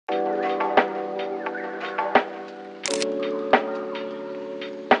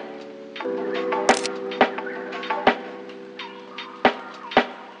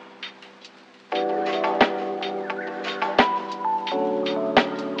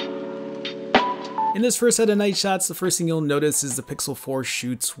In this first set of night shots, the first thing you'll notice is the Pixel 4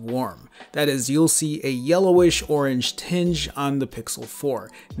 shoots warm. That is, you'll see a yellowish orange tinge on the Pixel 4.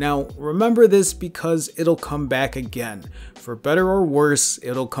 Now, remember this because it'll come back again. For better or worse,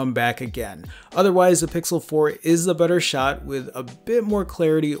 it'll come back again. Otherwise, the Pixel 4 is the better shot with a bit more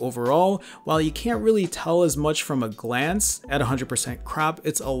clarity overall. While you can't really tell as much from a glance, at 100% crop,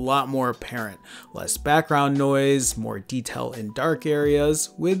 it's a lot more apparent. Less background noise, more detail in dark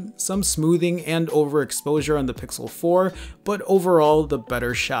areas, with some smoothing and overexposure on the Pixel 4, but overall the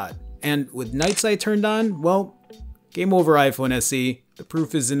better shot. And with night sight turned on, well, game over iPhone SE, the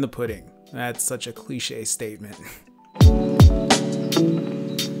proof is in the pudding. That's such a cliche statement.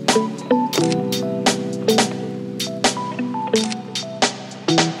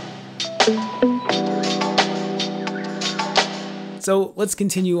 So let's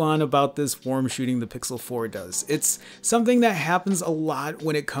continue on about this warm shooting the Pixel 4 does. It's something that happens a lot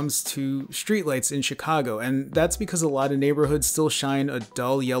when it comes to streetlights in Chicago, and that's because a lot of neighborhoods still shine a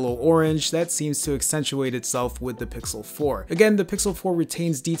dull yellow-orange that seems to accentuate itself with the Pixel 4. Again, the Pixel 4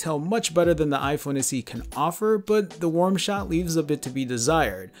 retains detail much better than the iPhone SE can offer, but the warm shot leaves a bit to be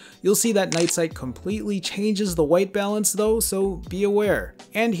desired. You'll see that night sight completely changes the white balance though, so be aware.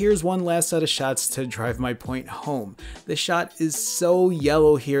 And here's one last set of shots to drive my point home. The shot is so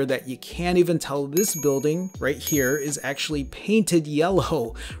yellow here that you can't even tell this building right here is actually painted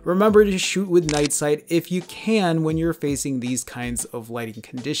yellow. Remember to shoot with night sight if you can when you're facing these kinds of lighting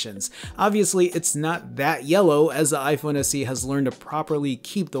conditions. Obviously, it's not that yellow as the iPhone SE has learned to properly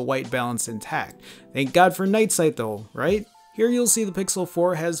keep the white balance intact. Thank God for night sight though, right? Here you'll see the Pixel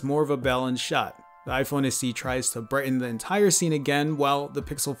 4 has more of a balanced shot. The iPhone SE tries to brighten the entire scene again, while the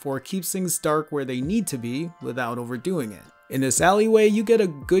Pixel 4 keeps things dark where they need to be without overdoing it. In this alleyway, you get a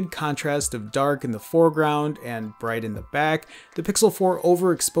good contrast of dark in the foreground and bright in the back. The Pixel 4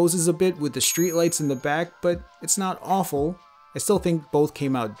 overexposes a bit with the streetlights in the back, but it's not awful. I still think both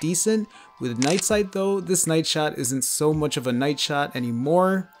came out decent. With night sight though, this night shot isn't so much of a night shot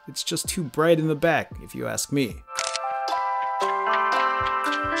anymore. It's just too bright in the back, if you ask me.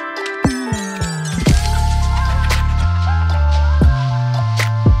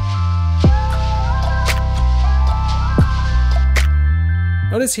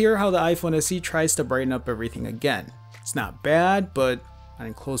 Notice here how the iPhone SE tries to brighten up everything again. It's not bad, but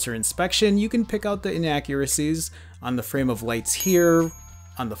on closer inspection, you can pick out the inaccuracies on the frame of lights here,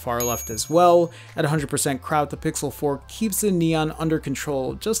 on the far left as well. At 100% crop, the Pixel 4 keeps the neon under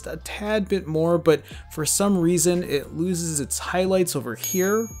control just a tad bit more, but for some reason it loses its highlights over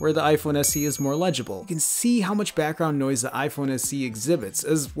here where the iPhone SE is more legible. You can see how much background noise the iPhone SE exhibits,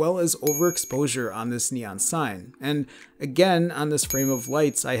 as well as overexposure on this neon sign, and again on this frame of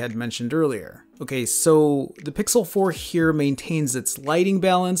lights I had mentioned earlier. Okay, so the Pixel 4 here maintains its lighting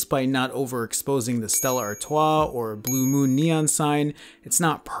balance by not overexposing the Stella Artois or Blue Moon neon sign. It's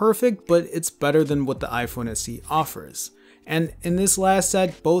not perfect, but it's better than what the iPhone SE offers. And in this last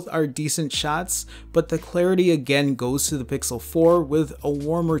set, both are decent shots, but the clarity again goes to the Pixel 4 with a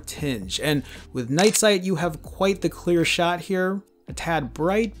warmer tinge. And with night sight, you have quite the clear shot here, a tad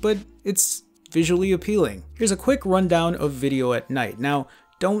bright, but it's visually appealing. Here's a quick rundown of video at night. Now,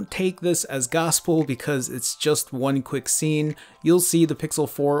 don't take this as gospel because it's just one quick scene. You'll see the Pixel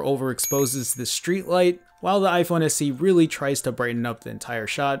 4 overexposes the street light, while the iPhone SE really tries to brighten up the entire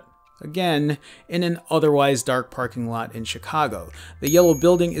shot, again, in an otherwise dark parking lot in Chicago. The yellow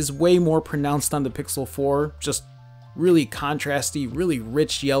building is way more pronounced on the Pixel 4, just really contrasty, really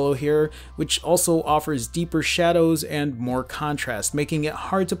rich yellow here, which also offers deeper shadows and more contrast, making it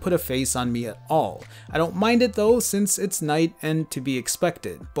hard to put a face on me at all. I don't mind it though, since it's night and to be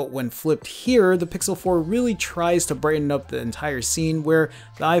expected. But when flipped here, the Pixel 4 really tries to brighten up the entire scene, where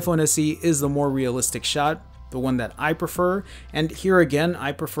the iPhone SE is the more realistic shot, the one that I prefer, and here again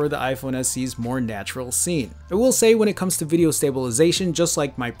I prefer the iPhone SE's more natural scene. I will say when it comes to video stabilization, just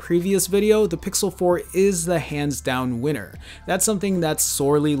like my previous video, the Pixel 4 is the hands down winner. That's something that's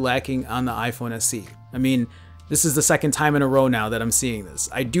sorely lacking on the iPhone SE. I mean, this is the second time in a row now that I'm seeing this.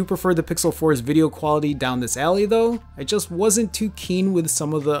 I do prefer the Pixel 4's video quality down this alley though. I just wasn't too keen with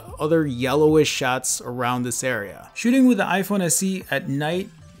some of the other yellowish shots around this area. Shooting with the iPhone SE at night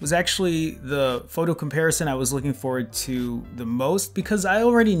was actually the photo comparison I was looking forward to the most, because I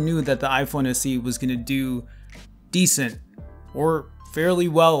already knew that the iPhone SE was going to do decent or fairly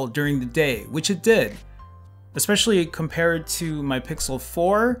well during the day, which it did. Especially compared to my Pixel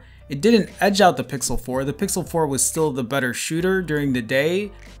 4, it didn't edge out the Pixel 4. The Pixel 4 was still the better shooter during the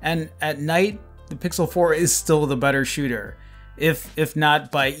day, and at night, the Pixel 4 is still the better shooter, if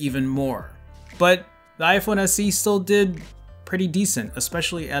not by even more. But the iPhone SE still did pretty decent,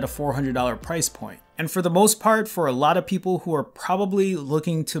 especially at a $400 price point. And for the most part, for a lot of people who are probably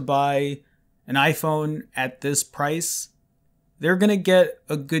looking to buy an iPhone at this price, they're gonna get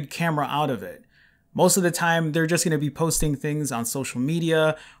a good camera out of it. Most of the time, they're just gonna be posting things on social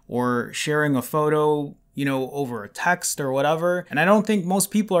media or sharing a photo, you know, over a text or whatever. And I don't think most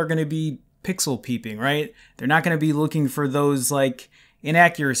people are gonna be pixel peeping, right? They're not gonna be looking for those like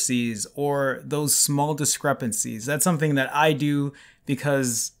inaccuracies or those small discrepancies. That's something that I do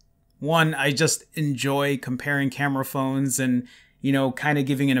because one, I just enjoy comparing camera phones and, you know, kind of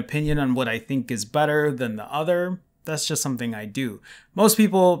giving an opinion on what I think is better than the other. That's just something I do. Most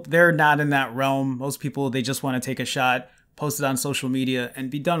people, they're not in that realm. Most people, they just want to take a shot, post it on social media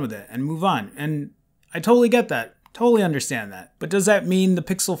and be done with it and move on. And I totally get that. Totally understand that. But does that mean the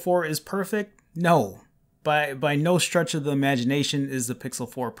Pixel 4 is perfect? No. By no stretch of the imagination is the Pixel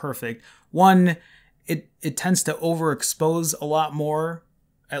 4 perfect. One, it tends to overexpose a lot more,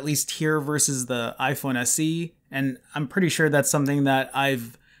 at least here versus the iPhone SE. And I'm pretty sure that's something that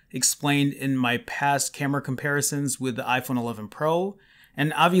I've explained in my past camera comparisons with the iPhone 11 Pro.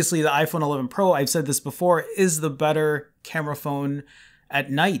 And obviously the iPhone 11 Pro, I've said this before, is the better camera phone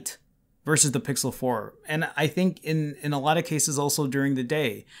at night versus the Pixel 4. And I think in a lot of cases also during the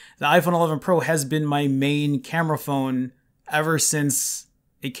day. The iPhone 11 Pro has been my main camera phone ever since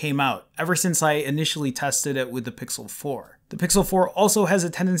it came out, ever since I initially tested it with the Pixel 4. The Pixel 4 also has a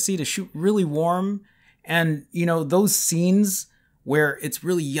tendency to shoot really warm, and you know, those scenes where it's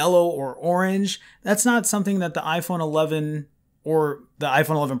really yellow or orange, that's not something that the iPhone 11 or the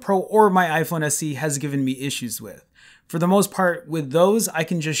iPhone 11 Pro or my iPhone SE has given me issues with. For the most part, with those, I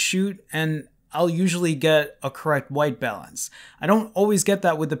can just shoot and I'll usually get a correct white balance. I don't always get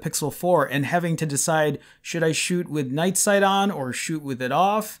that with the Pixel 4, and having to decide, should I shoot with night sight on or shoot with it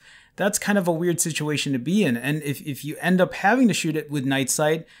off? That's kind of a weird situation to be in. And if you end up having to shoot it with night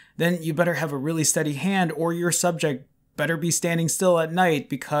sight, then you better have a really steady hand, or your subject better be standing still at night,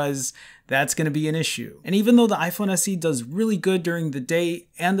 because that's going to be an issue. And even though the iPhone SE does really good during the day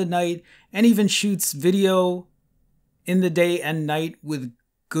and the night, and even shoots video in the day and night with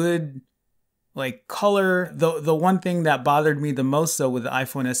good like color, the one thing that bothered me the most though with the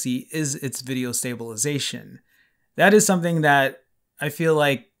iPhone SE is its video stabilization. That is something that I feel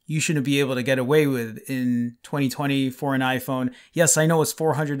like you shouldn't be able to get away with in 2020 for an iPhone. Yes, I know it's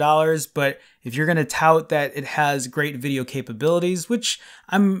 $400, but if you're going to tout that it has great video capabilities, which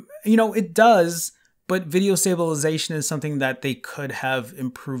it does, but video stabilization is something that they could have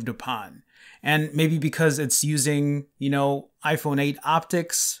improved upon. And maybe because it's using, iPhone 8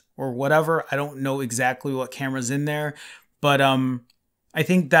 optics or whatever, I don't know exactly what camera's in there, but I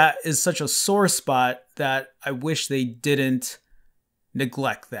think that is such a sore spot that I wish they didn't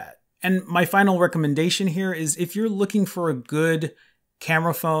neglect that. And my final recommendation here is, if you're looking for a good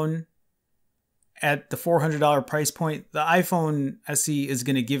camera phone at the $400 price point, the iPhone SE is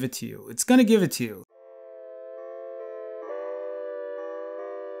going to give it to you. It's going to give it to you.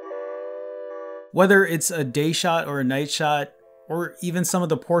 Whether it's a day shot or a night shot, or even some of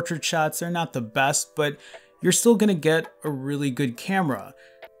the portrait shots, they're not the best, but you're still going to get a really good camera.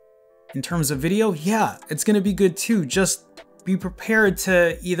 In terms of video, yeah, it's going to be good too. Just be prepared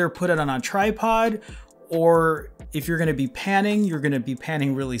to either put it on a tripod, or if you're going to be panning, you're going to be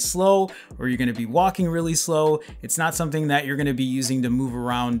panning really slow, or you're going to be walking really slow. It's not something that you're going to be using to move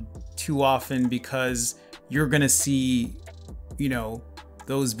around too often, because you're going to see,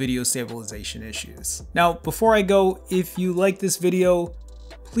 those video stabilization issues. Now, before I go, if you like this video,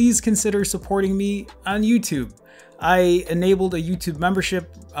 please consider supporting me on YouTube. I enabled a YouTube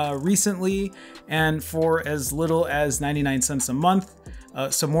membership recently, and for as little as 99 cents a month,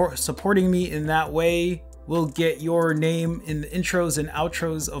 supporting me in that way will get your name in the intros and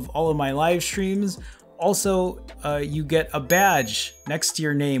outros of all of my live streams. Also, you get a badge next to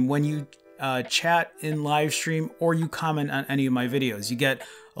your name when you chat in live stream or you comment on any of my videos. You get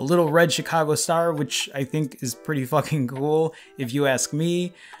a little red Chicago star, which I think is pretty fucking cool if you ask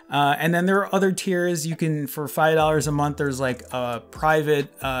me. And then there are other tiers. You can, for $5 a month, there's like a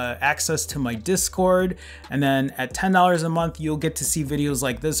private access to my Discord. And then at $10 a month, you'll get to see videos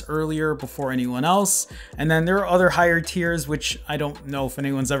like this earlier before anyone else. And then there are other higher tiers, which I don't know if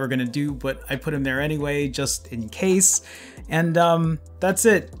anyone's ever gonna do, but I put them there anyway, just in case. And that's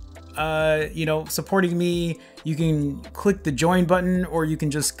it. Supporting me, you can click the join button, or you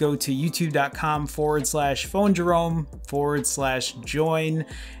can just go to youtube.com/PhoneJerome/join,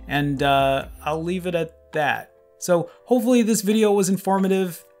 and I'll leave it at that. So hopefully this video was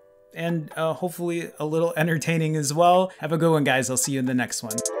informative and hopefully a little entertaining as well. Have a good one, guys. I'll see you in the next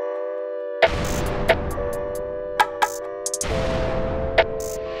one.